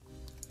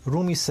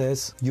Rumi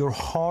says, your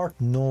heart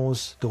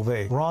knows the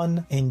way.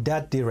 Run in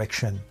that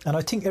direction. And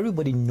I think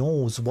everybody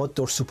knows what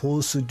they're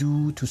supposed to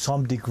do to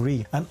some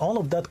degree. And all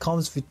of that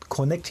comes with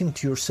connecting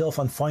to yourself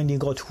and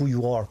finding out who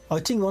you are. I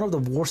think one of the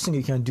worst things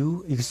you can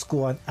do is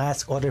go and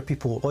ask other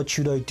people, what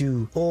should I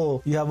do?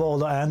 Oh, you have all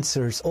the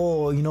answers.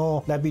 Oh,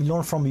 let me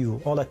learn from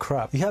you. All that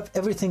crap. You have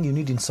everything you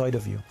need inside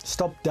of you.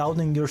 Stop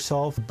doubting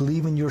yourself,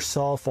 believe in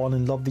yourself, fall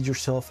in love with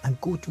yourself, and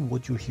go do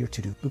what you're here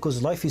to do.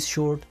 Because life is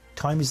short.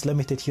 Time is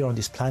limited here on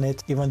this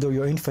planet. Even though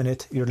you're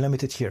infinite, you're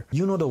limited here.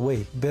 You know the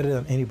way better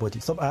than anybody.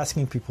 Stop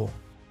asking people.